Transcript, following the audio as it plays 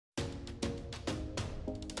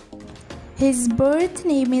His birth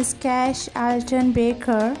name is Cash Alton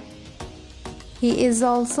Baker. He is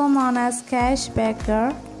also known as Cash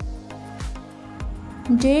Baker.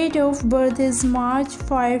 Date of birth is March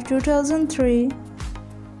 5, 2003.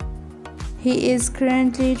 He is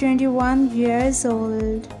currently 21 years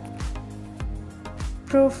old.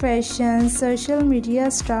 Profession: social media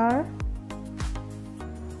star.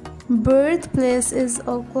 Birthplace is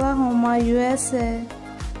Oklahoma, USA.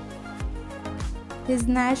 His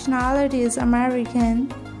nationality is American.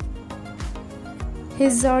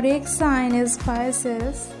 His zodiac sign is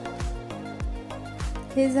Pisces.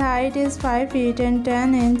 His height is 5 feet and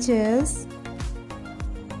 10 inches.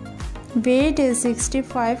 Weight is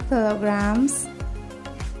 65 kilograms.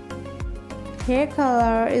 Hair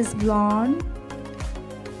color is blonde.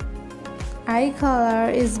 Eye color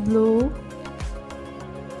is blue.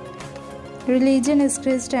 Religion is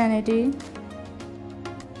Christianity.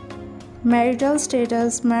 Marital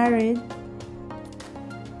status: married.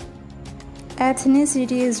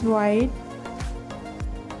 Ethnicity is white.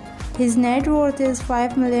 His net worth is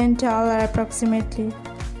 $5 million approximately.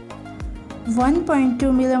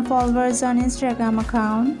 1.2 million followers on Instagram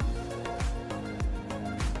account.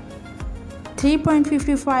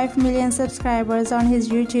 3.55 million subscribers on his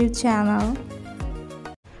YouTube channel.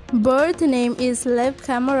 Birth name is Lev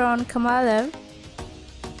Cameron Kamalev.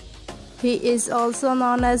 He is also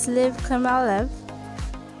known as Lev Kamalev.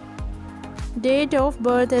 Date of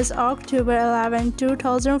birth is October 11,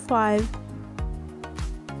 2005.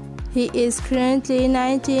 He is currently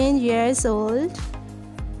 19 years old.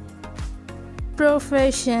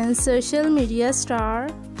 Profession: social media star.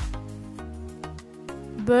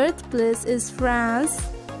 Birthplace is France.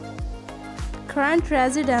 Current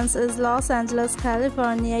residence is Los Angeles,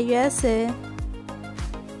 California, USA.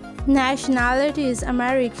 Nationality is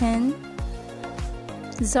American.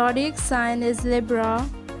 Zodiac sign is Libra.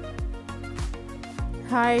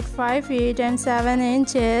 Height 5 feet and 7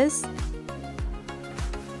 inches.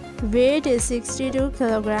 Weight is 62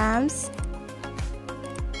 kilograms.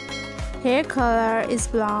 Hair color is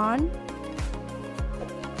blonde.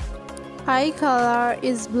 Eye color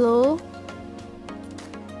is blue.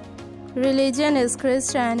 Religion is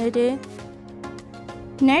Christianity.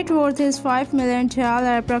 Net worth is $5 million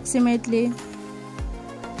approximately.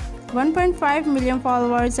 1.5 million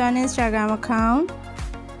followers on Instagram account.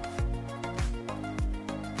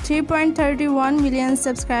 3.31 million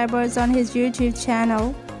subscribers on his YouTube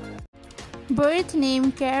channel. Birth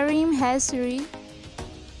name: Karim Hasri.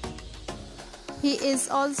 He is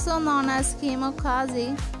also known as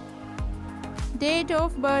Keemokazi. Date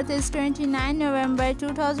of birth is 29 November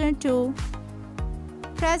 2002.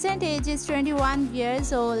 Present age is 21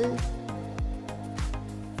 years old.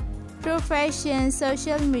 Profession: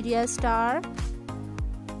 social media star.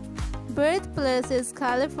 Birthplace is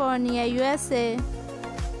California, USA.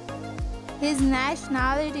 His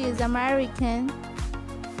nationality is American.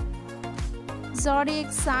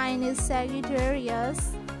 Zodiac sign is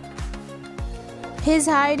Sagittarius. His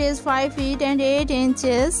height is 5 feet and 8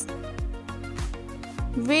 inches.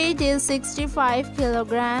 Weight is 65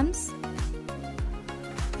 kilograms.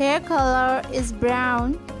 Hair color is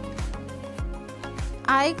brown.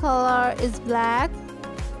 Eye color is black.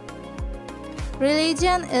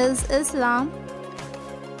 Religion is Islam.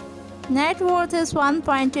 Net worth is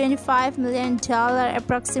 $1.25 million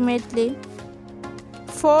approximately.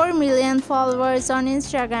 4 million followers on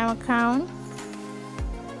Instagram account.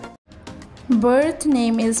 Birth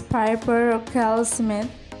name is Piper Rockelle Smith.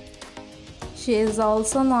 She is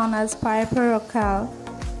also known as Piper Rockelle.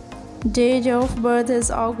 Date of birth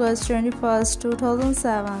is August 21,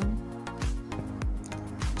 2007.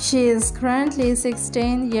 She is currently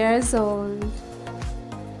 16 years old.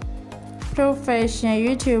 Profession: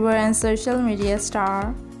 YouTuber and social media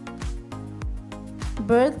star.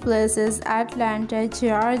 Birthplace is Atlanta,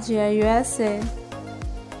 Georgia, USA.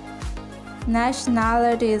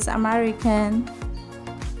 Nationality is American.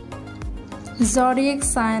 Zodiac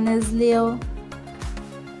sign is Leo.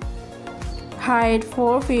 Height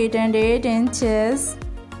 4 feet and 8 inches.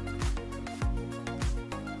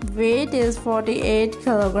 Weight is 48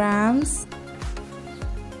 kilograms.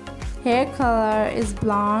 Hair color is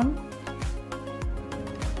blonde.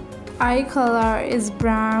 Eye color is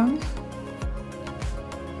brown.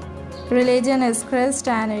 Religion is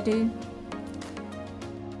Christianity.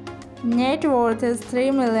 Net worth is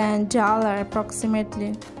 $3 million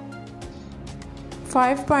approximately.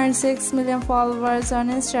 5.6 million followers on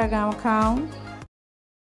Instagram account.